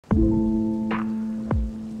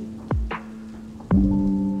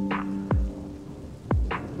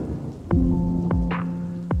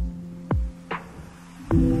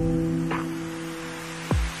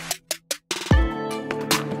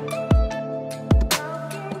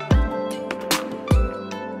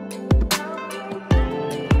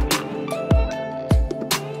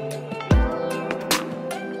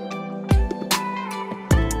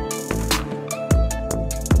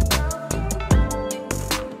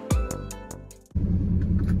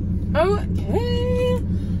Okay,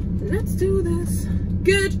 let's do this.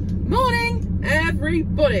 Good morning,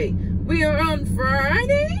 everybody. We are on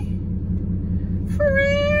Friday.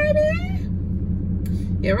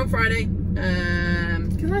 Yeah, we're on Friday.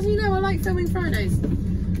 Because as you know, I like filming Fridays.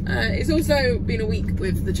 It's also been a week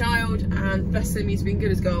with the child, and bless him, he's been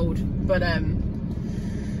good as gold. But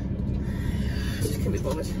just couldn't be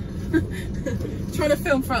bothered. Trying to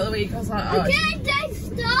film throughout the week, I was like, oh, don't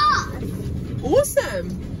start.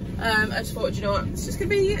 Awesome. I just thought, you know what, it's just gonna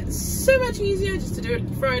be so much easier just to do it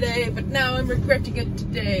Friday, but now I'm regretting it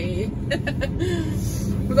today.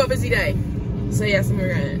 We've got a busy day, so yes, I'm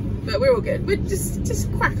regretting it, but we're all good. We're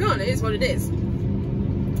just crack on. It is what it is.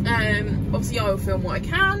 Obviously I will film what I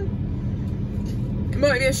can. It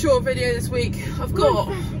might be a short video this week. I've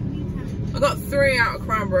got 3 out of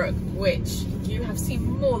Cranbrook, which you have seen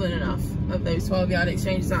more than enough of those 12-yard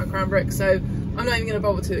exchanges out of Cranbrook, so I'm not even going to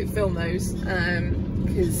bother to film those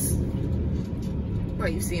because, well,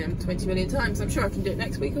 you've seen them 20 million times. I'm sure I can do it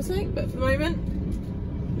next week or something, but for the moment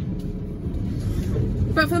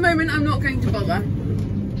I'm not going to bother.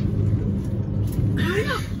 It's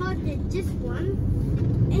not hard than this one.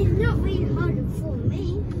 It's not really hard for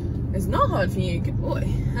me. It's not hard for you, good boy.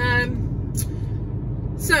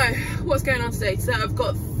 So what's going on today? So I've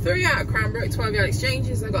got 3 out of Cranbrook 12-yard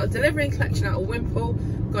exchanges. I've got a delivery and collection out of Wimpole.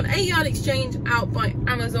 I've got an 8-yard exchange out by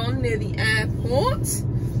Amazon near the airport.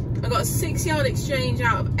 I've got a 6-yard exchange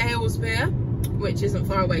out of Aylesbury, which isn't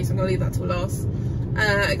far away, so I'm going to leave that till last.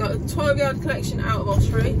 I got a 12-yard collection out of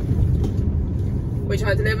Osprey, which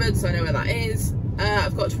I delivered, so I know where that is.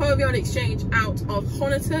 I've got a 12-yard exchange out of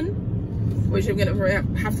Honiton, which I'm going to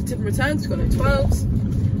have to tip and return, so I've got no 12s.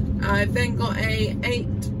 I've then got a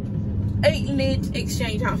 8-lid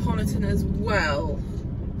exchange out of Honiton as well.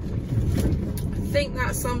 I think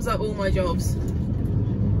that sums up all my jobs.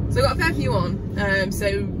 So I've got a fair few on. So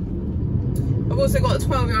I've also got a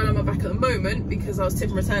 12-yard on my back at the moment because I was tip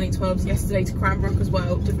and returning 12s yesterday to Cranbrook as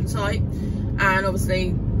well, different site. And obviously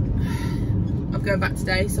I'm going back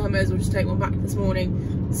today, so I may as well just take one back this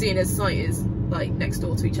morning, seeing as site is like next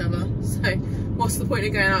door to each other. So what's the point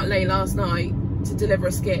of going out late last night to deliver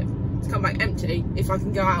a skip to come back empty if I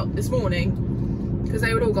can go out this morning, because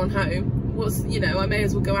they would all gone home. You know, I may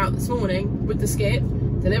as well go out this morning with the skip,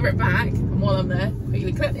 deliver it back, and while I'm there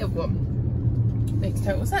quickly collect the other one. Makes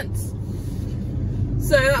total sense.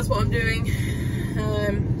 So that's what I'm doing.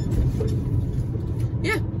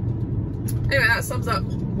 Yeah, anyway, that sums up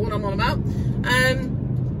what I'm on about.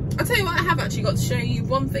 I'll tell you what, I have actually got to show you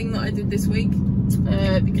one thing that I did this week,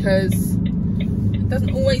 because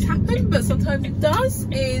doesn't always happen, but sometimes it does.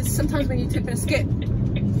 Is sometimes when you tip in a skip,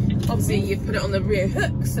 obviously you put it on the rear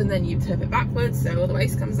hooks and then you tip it backwards so all the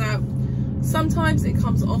waste comes out. Sometimes it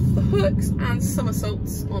comes off the hooks and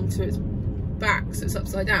somersaults onto its back, so it's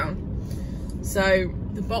upside down, so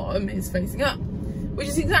the bottom is facing up, which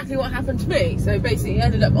is exactly what happened to me. So basically it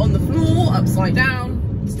ended up on the floor upside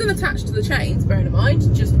down, still attached to the chains, bearing in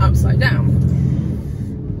mind, just upside down.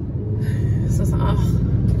 So I was like, oh,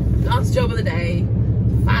 last job of the day.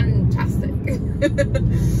 Fantastic.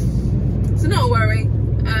 So not a worry,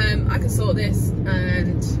 I can sort this,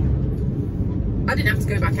 and I didn't have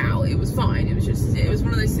to go back out. It was fine. It was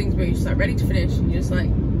one of those things where you're just like ready to finish and you're just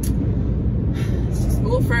like, it's just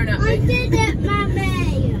all thrown at me. I did it,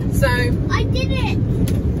 Mummy. So I did it.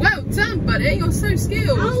 Well done, buddy, you're so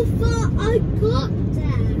skilled. I thought I got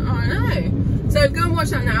that. I know. So go and watch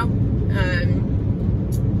that now, and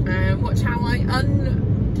watch how I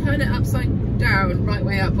turn it upside down, right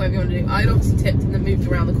way up, whatever you want to do. I obviously tipped and then moved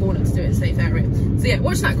around the corner to do it in a safe area. So yeah,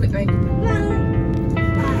 watch that quickly.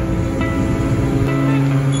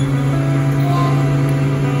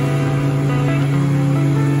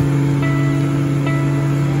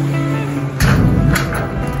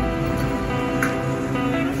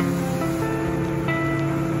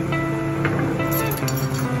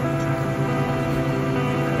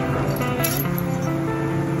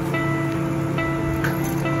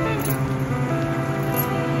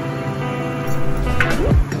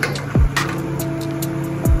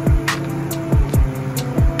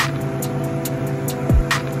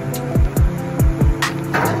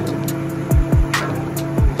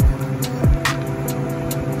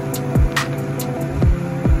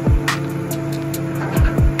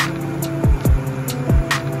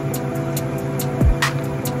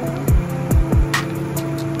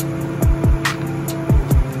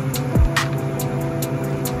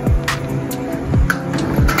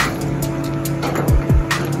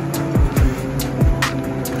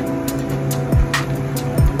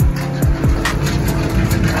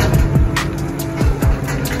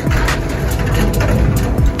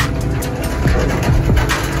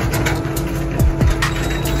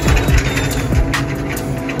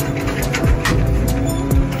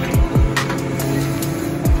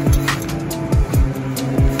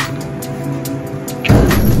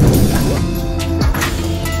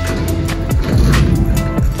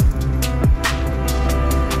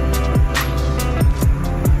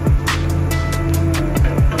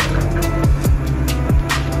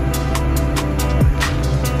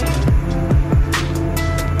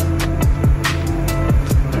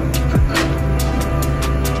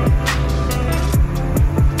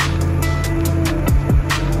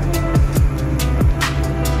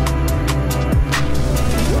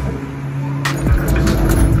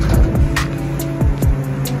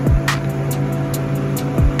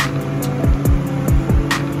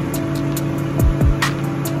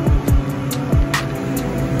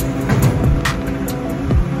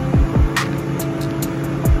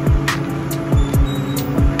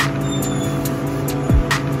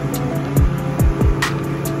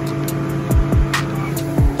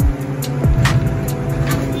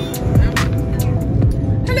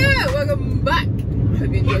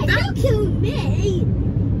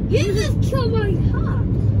 got my heart.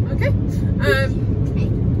 Okay.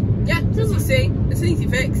 Yeah, as you see, it's an easy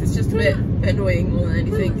fix. It's just a bit annoying more than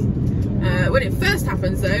anything. When it first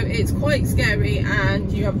happens though, it's quite scary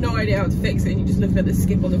and you have no idea how to fix it, and you just look at the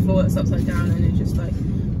skip on the floor that's upside down and it's just like,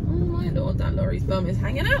 oh my lord, that lorry's bum is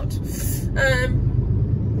hanging out.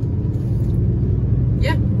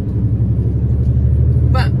 Yeah,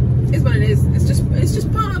 but it's what it is. It's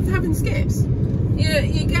just part of having skips.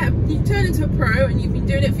 You turn into a pro and you've been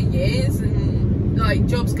doing it for years, and like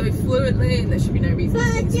jobs go fluently and there should be no reason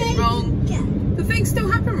things get wrong. The things still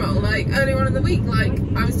happen wrong. Like earlier on in the week, like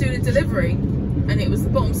I was doing a delivery and it was the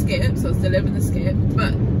bottom skip, so I was delivering the skip,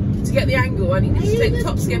 but to get the angle I needed to take the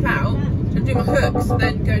top skip out and do my hooks,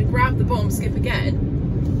 then go and grab the bottom skip again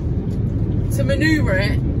to manoeuvre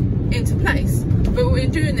it into place. But when we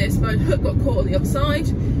were doing this, my hook got caught on the other side,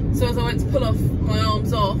 so as I went to pull off my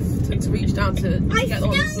arms off to reach down to get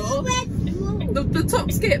on the floor, the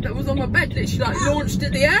top skip that was on my bed literally like launched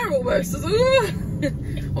in the air almost. I was like,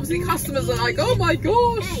 obviously customers are like, oh my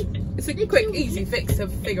gosh. It's a quick easy fix to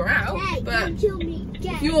figure out, but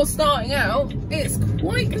if you're starting out it's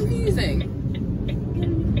quite confusing.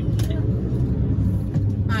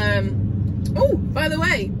 Oh, by the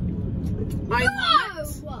way,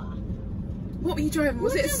 what were you driving?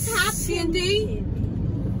 Was it a C&D?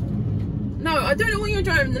 No, I don't know what you're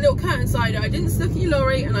driving, the little curtain sider. I didn't look at your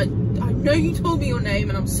lorry, and I know you told me your name,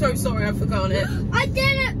 and I'm so sorry I've forgotten it. I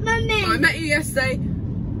did it, Mummy. I met you yesterday.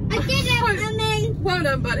 I did it, Mummy. Well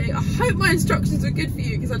done, buddy. I hope my instructions were good for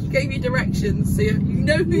you, because I gave you directions, so you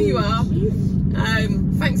know who you are.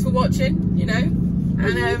 Thanks for watching, you know.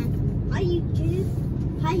 And are you good?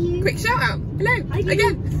 Are you? Quick shout out. Hello.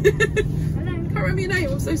 Again. Hello. Can't remember your name.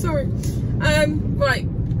 I'm so sorry. Right.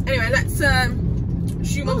 Anyway, let's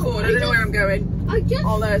shoot on forward. I don't know where I'm going.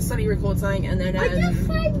 I'll study record something and then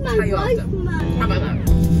tell you after. How about that?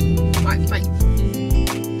 Right, bye.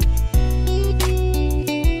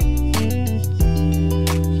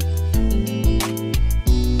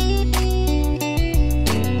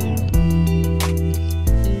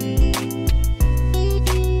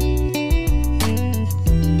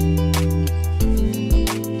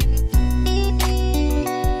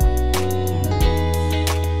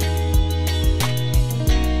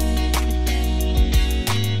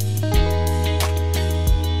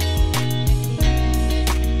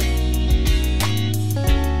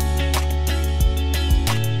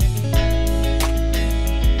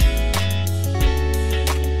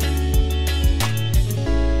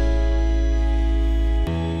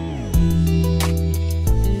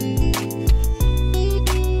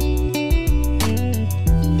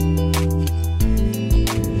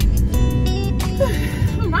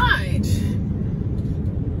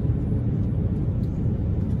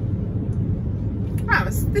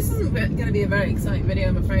 This isn't going to be a very exciting video,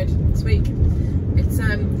 I'm afraid, this week. It's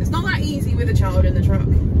not that easy with a child in the truck. I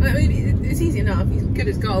mean, it's easy enough, he's good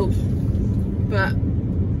as gold, but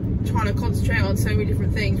trying to concentrate on so many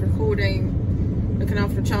different things, recording, looking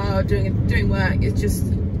after a child, doing work, it's just,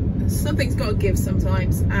 something's got to give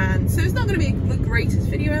sometimes, and so it's not going to be the greatest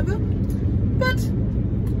video ever, but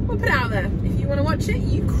we'll put it out there. If you want to watch it,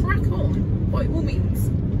 you crack on, by all means.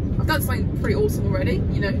 I've done something pretty awesome already,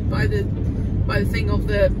 you know, by the thing of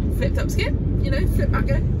the flipped up skip, you know, flip back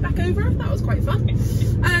over. That was quite fun.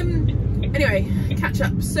 Anyway, catch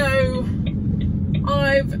up. So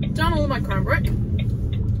I've done all my crown brick,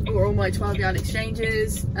 or all my 12-yard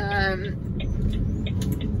exchanges.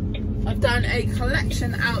 I've done a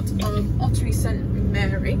collection out of Ottery St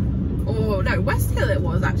Mary, or no, West Hill it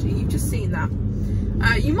was actually. You've just seen that.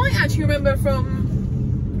 You might actually remember from,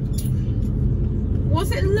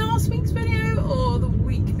 was it last week's video or the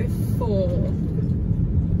week before?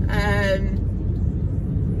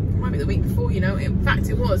 Might be the week before, you know. In fact,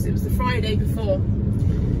 it was the Friday before.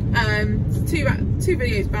 Two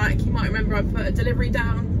videos back, you might remember I put a delivery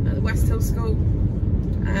down at the West Hill School.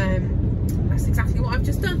 That's exactly what I've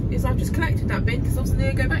just done, is I've just collected that bin, because obviously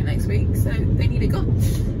they go back next week, so they need it gone.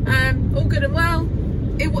 All good and well.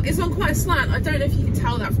 It's on quite a slant. I don't know if you can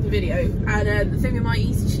tell that from the video, and the thing with my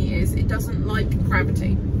easy sheet is it doesn't like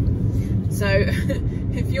gravity, so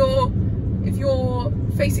if you're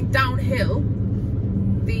facing downhill,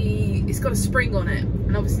 it's got a spring on it,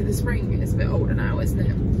 and obviously the spring is a bit older now, isn't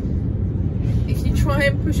it? If you try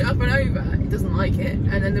and push it up and over, it doesn't like it,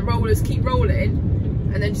 and then the rollers keep rolling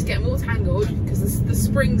and then just get more tangled because the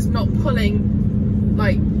spring's not pulling,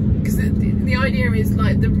 like, because the idea is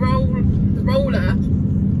like the roller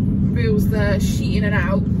feels the sheet in and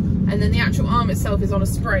out, and then the actual arm itself is on a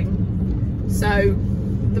spring, so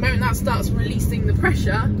the moment that starts releasing the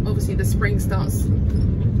pressure, obviously the spring starts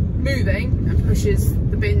moving and pushes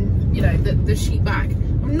the bin, you know, the sheet back.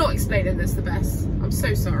 I'm not explaining this the best, I'm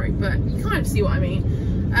so sorry, but you kind of see what I mean.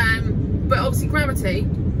 But obviously gravity,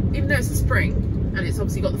 even though it's a spring and it's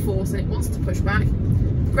obviously got the force and it wants to push back,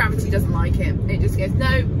 gravity doesn't like it. It just goes,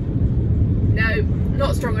 no,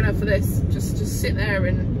 not strong enough for this. Just sit there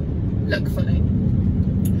and look funny.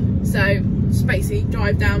 So just basically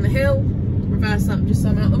drive down the hill, reverse up just so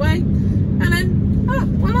I'm out of the way, and then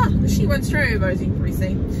voila, the sheet went straight over, as you can probably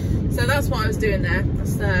see. So that's what I was doing there.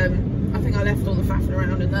 That's I think I left all the faffing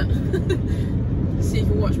around in that so you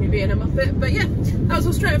can watch me being a muppet. But yeah, that was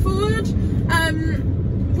all straightforward.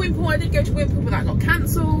 Wimple, I did go to Wimple, but that got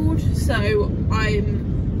cancelled, so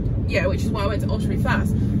which is why I went to Ottery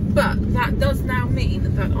first. But that does now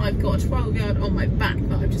mean that I've got a `12 yard on my back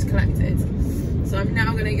that I've just collected. So I'm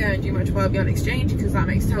now going to go and do my 12 yard exchange, because that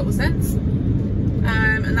makes total sense.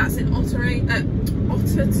 And that's in Otterton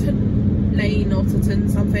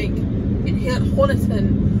something, in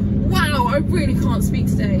Honiton. Wow, I really can't speak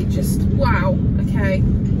today, just wow. Okay,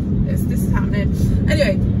 this is happening.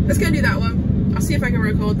 Anyway, let's go and do that one. I'll see if I can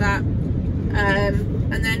record that.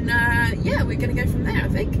 And then, yeah, we're going to go from there, I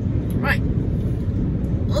think. Right.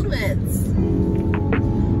 Onwards.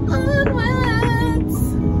 Onwards.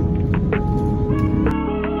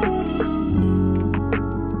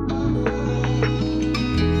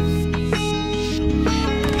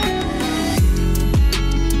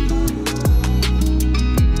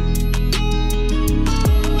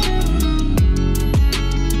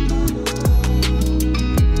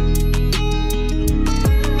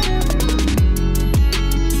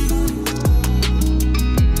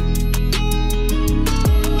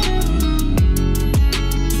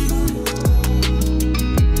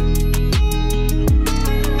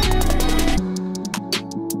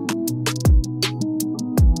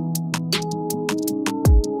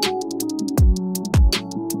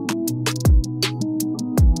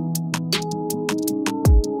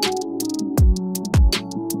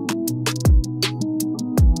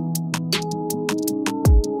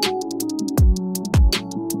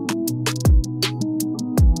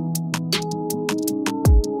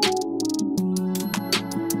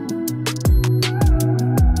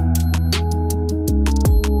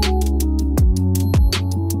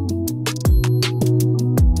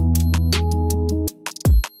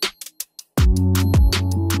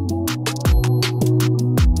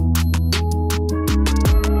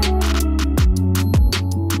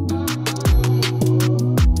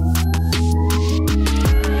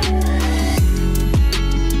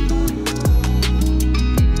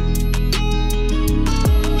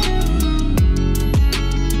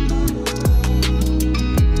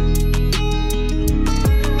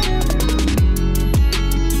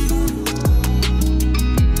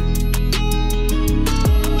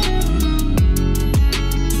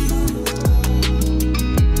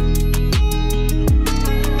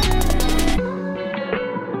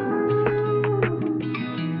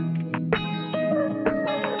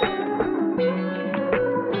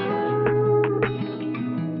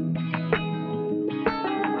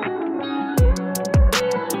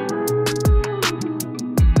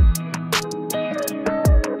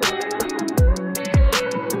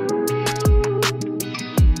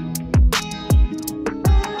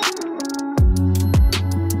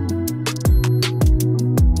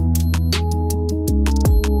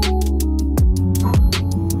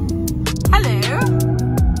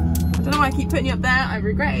 Putting you up there, I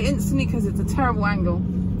regret it instantly because it's a terrible angle.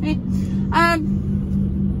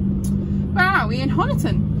 Where are we? In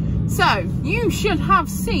Honiton. So you should have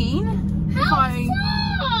seen. How far?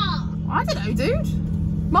 I don't know,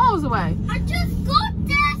 dude. Miles away. I just got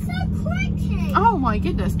there so quickly. Oh my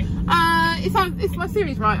goodness. If my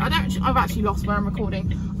theory's right, I've actually lost where I'm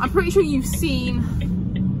recording. I'm pretty sure you've seen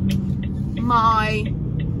my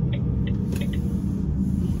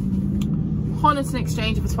Honiton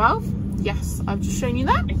exchange of a 12. Yes, I've just shown you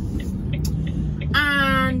that,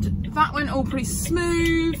 and that went all pretty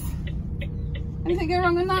smooth. Anything go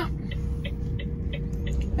wrong in that?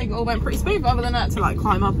 I think it all went pretty smooth, other than that to like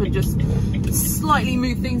climb up and just slightly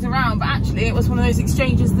move things around. But actually it was one of those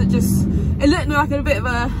exchanges that just, it looked like a bit of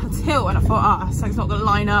a tilt, and I thought, so it's not going to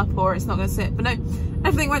line up or it's not going to sit, but no,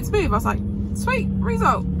 everything went smooth. I was like, sweet,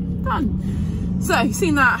 result, done. So you've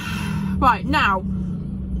seen that. Right, now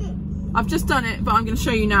I've just done it, but I'm going to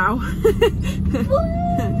show you now.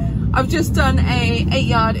 I've just done a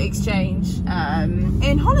 8-yard exchange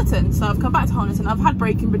in Honiton. So I've come back to Honiton. I've had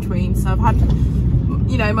break in between. So I've had,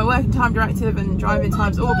 you know, my working time directive and driving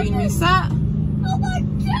times all been reset. Oh my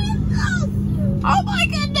goodness! Oh my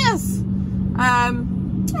goodness! My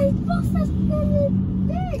boss is really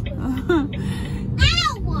big.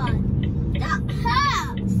 Ow! one. That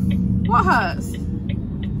hurts. What hurts?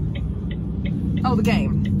 Oh, the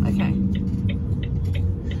game. Okay.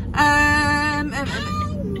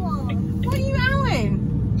 What are you owing?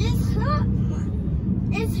 It's hurt.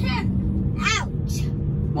 It's hurt. Ouch.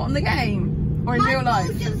 What, in the game? Or in real life?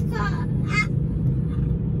 My ball just got out.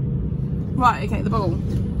 Right, okay, the ball.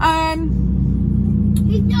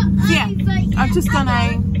 Yeah, I've just done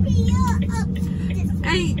a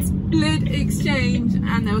 8 lid exchange,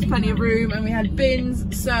 and there was plenty of room, and we had bins,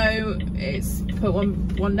 so it's put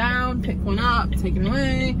one down, pick one up, take it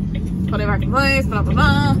away, put it back in place, blah blah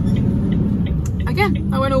blah. Again,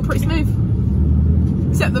 that went all pretty smooth,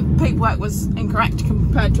 except the paperwork was incorrect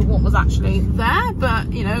compared to what was actually there,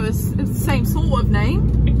 but you know, it's the same sort of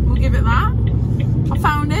name, we'll give it that. I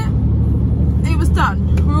found it, it was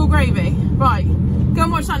done, we're all gravy. Right, go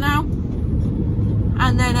and watch that now,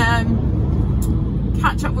 and then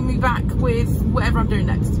catch up with me back with whatever I'm doing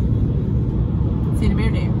next. See you in a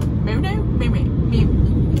minute.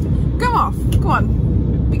 Go off, go on,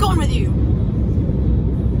 be gone with you.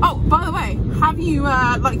 Oh, by the way, have you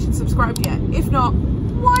liked and subscribed yet? If not,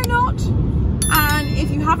 why not? And if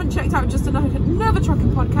you haven't checked out just another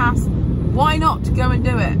trucking podcast, why not go and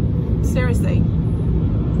do it? Seriously,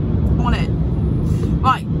 on it.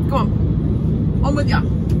 Right, go on with ya.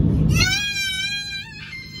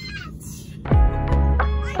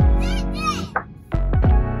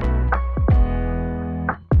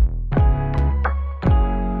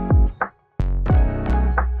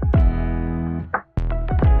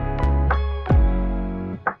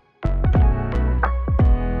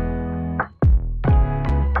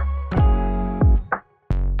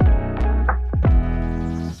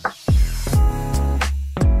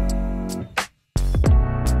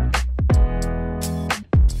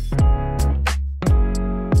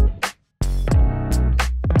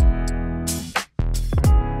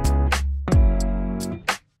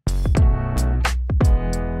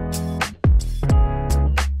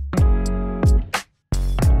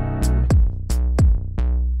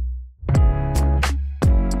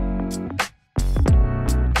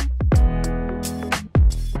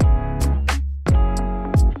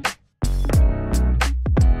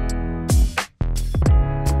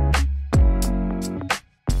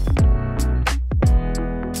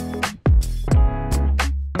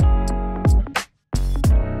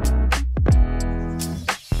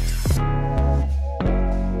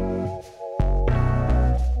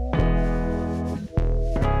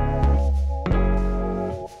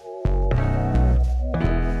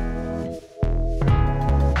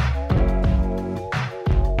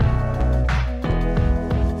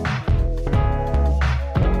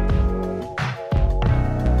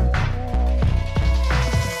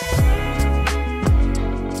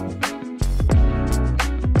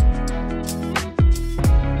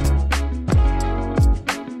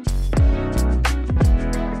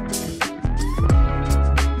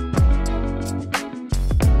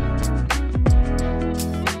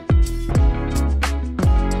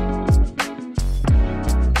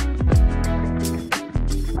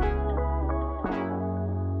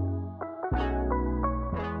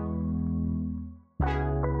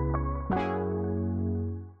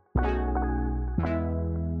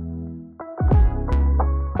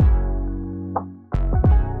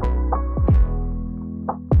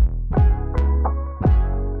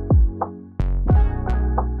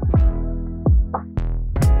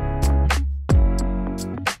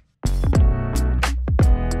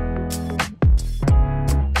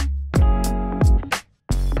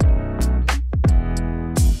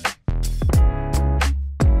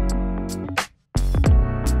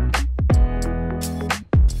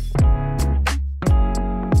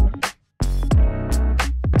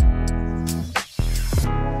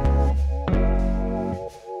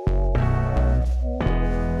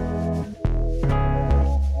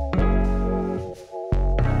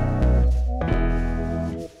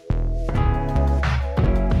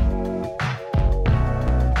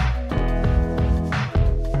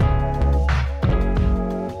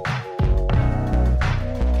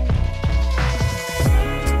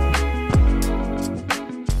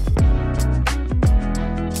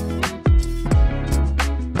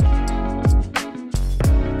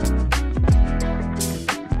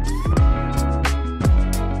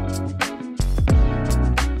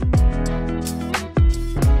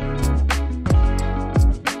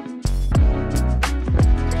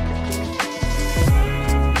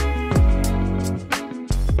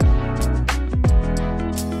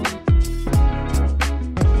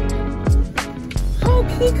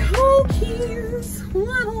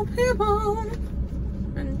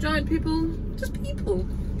 people, just people.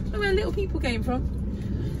 I don't know where little people came from.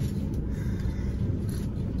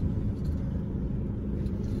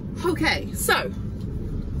 Okay, so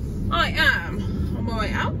I am on my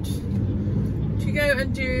way out to go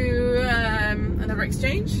and do another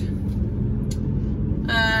exchange.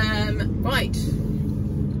 Right,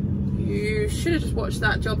 you should have just watched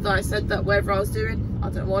that job that I said that whatever I was doing, I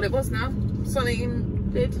don't know what it was now,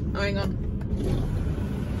 something did. Oh, hang on.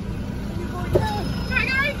 Right,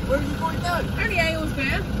 guys. Where are you going now? Only Aylesbury.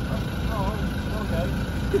 Oh, okay.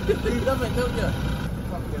 You love it, don't you?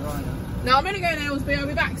 Fucking right now. No, I'm only going to Aylesbury. I'll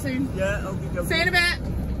be back soon. Yeah, okay, go. See you in a bit.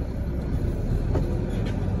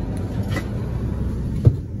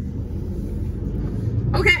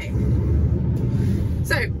 Okay.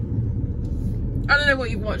 So, I don't know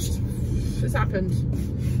what you've watched. It's happened.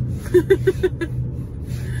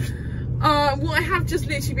 What I have just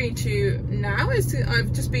literally been to now is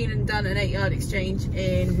I've just been and done an 8-yard exchange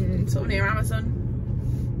in sort of near Amazon.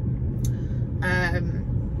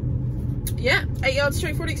 Yeah, 8-yard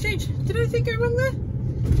straightforward exchange. Did anything go wrong there?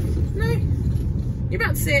 No. You're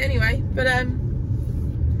about to see it anyway, but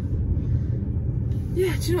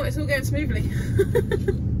yeah, do you know what? It's all going smoothly.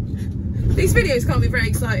 These videos can't be very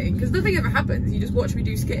exciting because nothing ever happens. You just watch me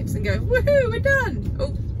do skips and go, woohoo, we're done.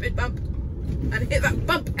 Oh, bit bump. And hit that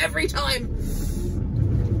bump every time.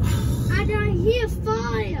 And I hear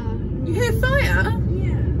fire. You hear fire?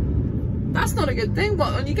 Yeah. That's not a good thing.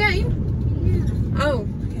 What, on your game? Yeah. Oh,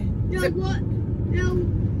 okay. No, So- what? No,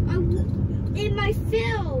 in my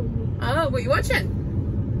film. Oh, what are you watching?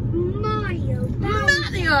 Mario.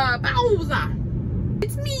 Mario Bowser.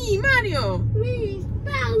 It's me, Mario. Me,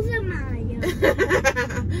 Bowser Mario.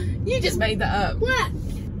 You just made that up. What?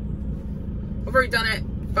 I've already done it,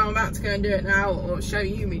 but I'm about to go and do it now, or show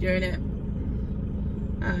you me doing it.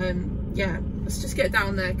 Yeah, let's just get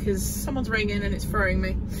down there because someone's ringing and it's throwing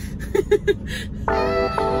me.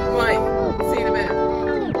 Right, see you in a bit.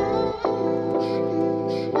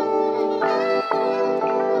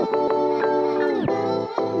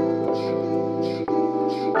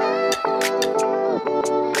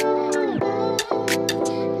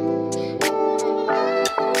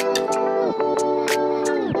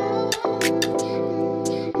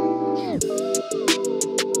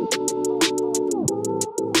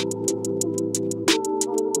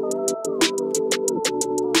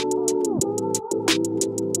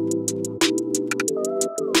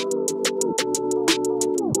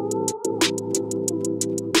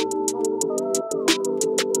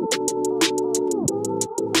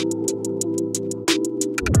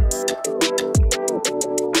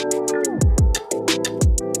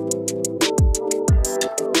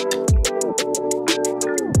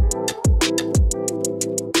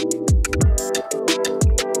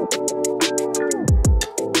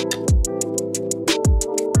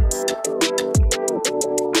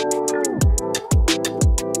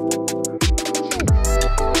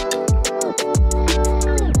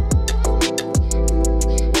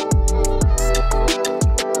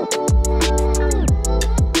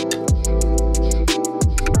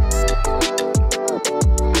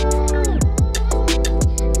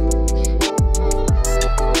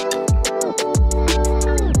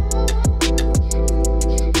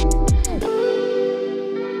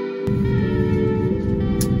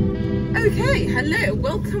 Okay, hello,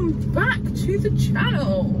 welcome back to the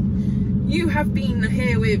channel. You have been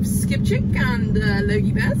here with Skip Chick and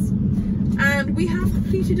Logie Bears, and we have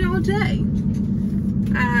completed our day.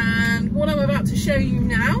 And what I'm about to show you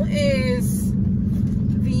now is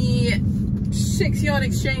the 6-yard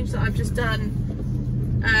exchange that I've just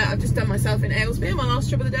done. I've just done myself in Aylesbury, my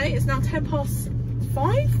last job of the day. It's now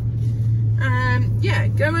 5:10. Yeah,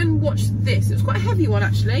 go and watch this. It was quite a heavy one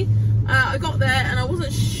actually. I got there and I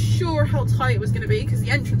wasn't sure how tight it was going to be because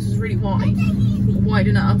the entrance was really wide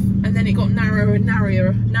enough, and then it got narrower and narrower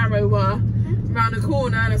around the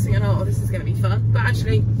corner, and I was thinking, oh, this is going to be fun. But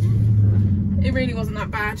actually, it really wasn't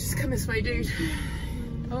that bad. Just come this way, dude.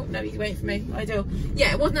 Oh no, he's waiting for me. Ideal.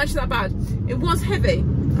 Yeah, it wasn't actually that bad. It was heavy.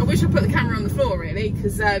 I wish I put the camera on the floor really,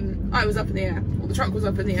 because I was up in the air, or the truck was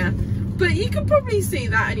up in the air. But you can probably see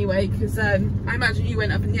that anyway, because I imagine you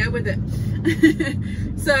went up in the air with it.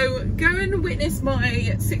 So go and witness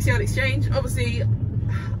my 6-yard exchange. Obviously,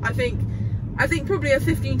 I think probably a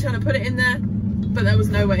 15-tonner put it in there, but there was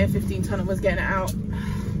no way a 15-tonner was getting it out.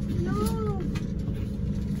 No.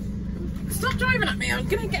 Stop driving at me! I'm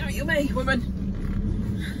gonna get out of your way, woman.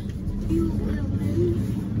 You will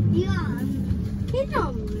win. Yeah. You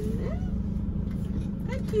don't win.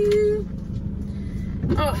 Thank you.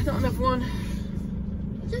 Oh, not another one.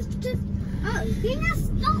 Just. Oh, you just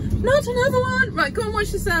stop. Not another one. Right, go and watch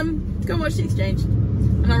this. Go and watch the exchange,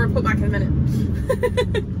 and I'll report back in a minute.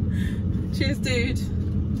 Cheers, dude.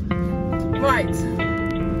 Right.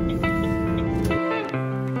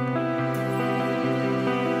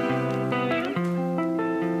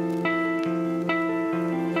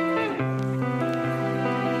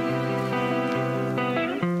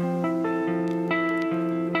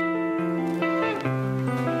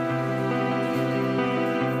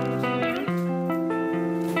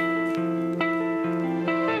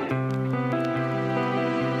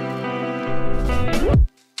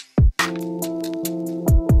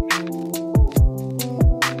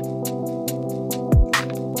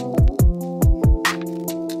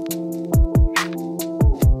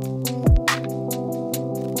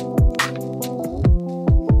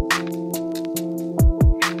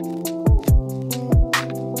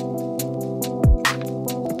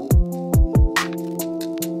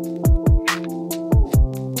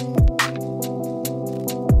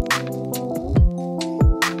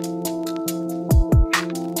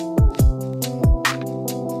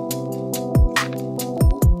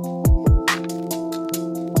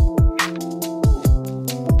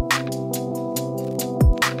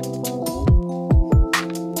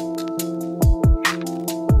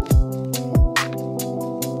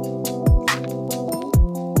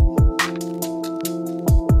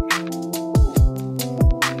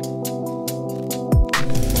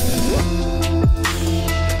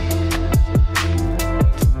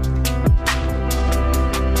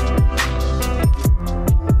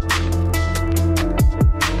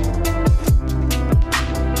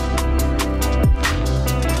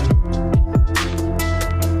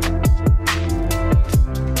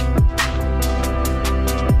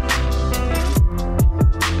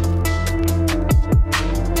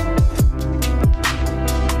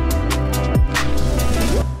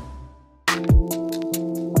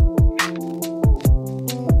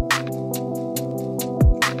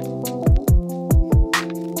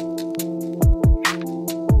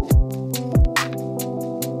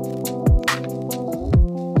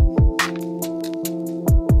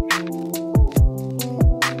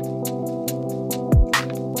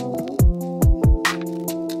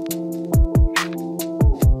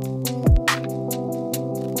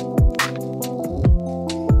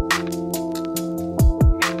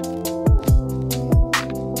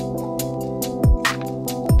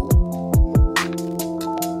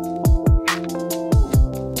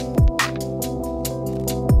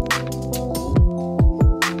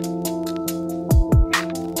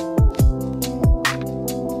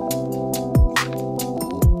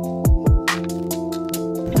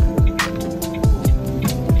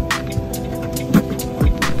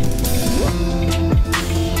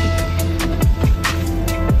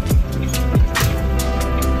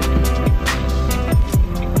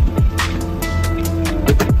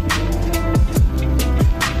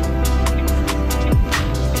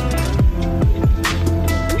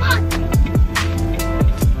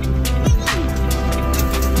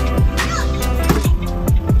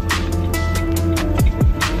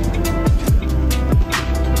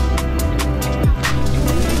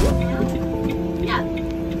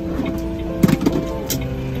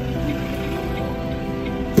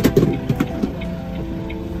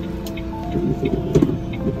 Hello,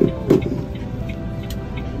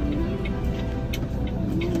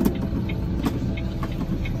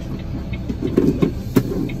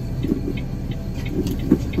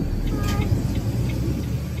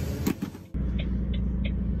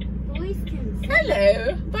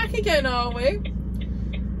 back again, are we?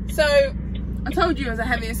 So, I told you it was a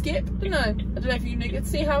heavier skip, didn't I? I don't know if you could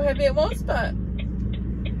see how heavy it was, but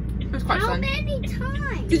it was quite fun. How many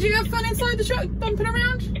times? Did you have fun inside the truck, bumping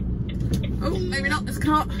around? Oh, maybe not this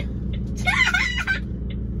car. This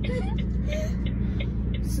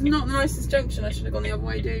is not the nicest junction. I should have gone the other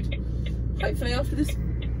way, dude. Hopefully after this.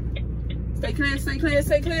 Stay clear, stay clear,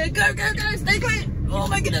 stay clear. Go, go, go, stay clear. Oh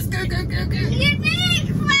my goodness, go, go, go, go. You nearly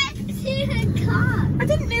crashed to the car. I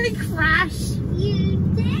didn't nearly crash. You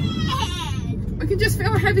did. I can just feel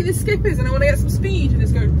how heavy this skip is and I want to get some speed and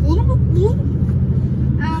it's going.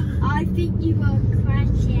 I think you were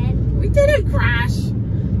crashing. We didn't crash.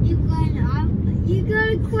 You're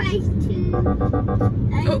gonna crash too.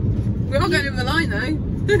 Oh, we're not going over the line though.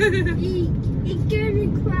 You're gonna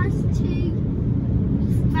crash to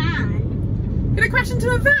van. Gonna crash into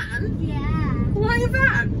a van? Yeah. Why a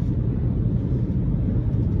van?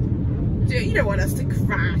 Dude, you don't want us to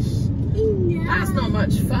crash. No. That's not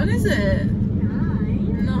much fun, is it? No.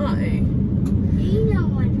 No. You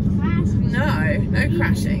don't want to crash. No, no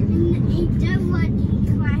crashing. You don't want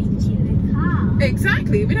to crash to the car.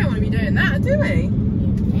 Exactly, we don't want to be doing that, do we?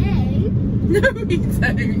 You No, we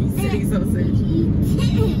don't, you silly sausage. do.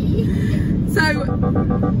 You do. So,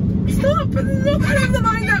 stop! Not going over the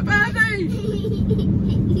line that badly!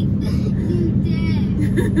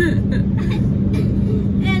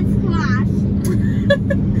 It's crash.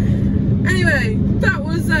 Anyway, that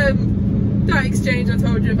was that exchange I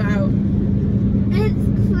told you about. It's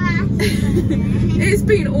crash. It's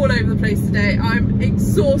been all over the place today. I'm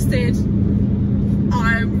exhausted.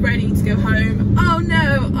 I'm ready to go home. Oh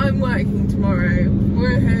no, I'm working tomorrow.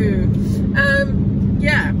 Woohoo.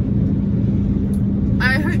 Yeah.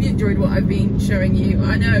 I hope you enjoyed what I've been showing you.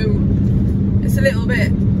 I know it's a little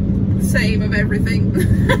bit the same of everything. Do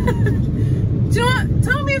you know what?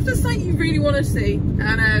 Tell me if there's something you really want to see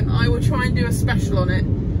and I will try and do a special on it.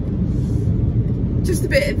 Just a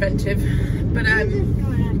bit inventive. But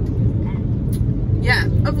yeah,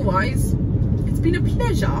 otherwise, it's been a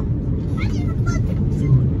pleasure.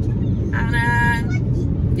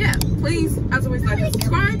 And yeah, please, as always, like and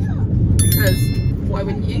subscribe, because why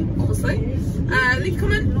wouldn't you, obviously. Leave a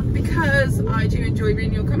comment, because I do enjoy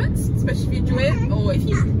reading your comments, especially if you enjoy it, or if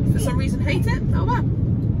you, for some reason, hate it. Oh well,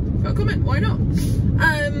 got a comment, why not?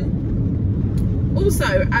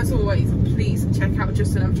 Also, as always, please check out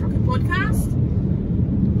Just Another Trucking Podcast,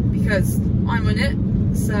 because I'm on it,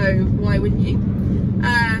 so why wouldn't you?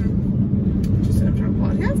 Just Another Trucking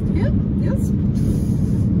Podcast, yeah, yes.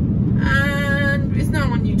 And it's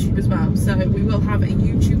now on YouTube as well, so we will have a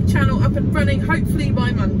YouTube channel up and running hopefully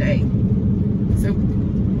by Monday, so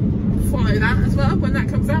follow that as well when that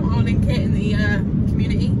comes out. I'll link it in the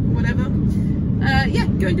community or whatever. Yeah,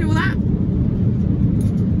 go and do all that,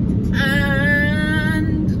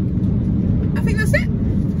 and I think that's it.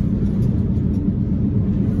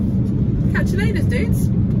 Catch you later, dudes.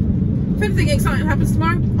 If anything exciting happens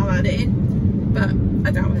tomorrow, I'll add it in, but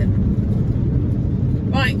I doubt it.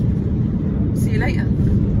 Right, see you later.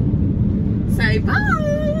 Say bye.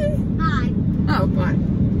 Bye. Oh, bye.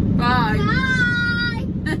 Bye. Bye.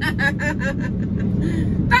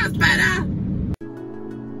 That's better.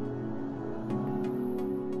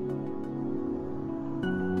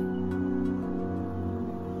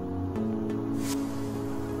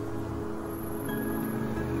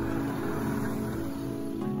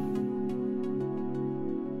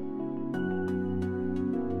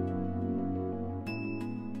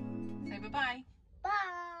 Say bye-bye.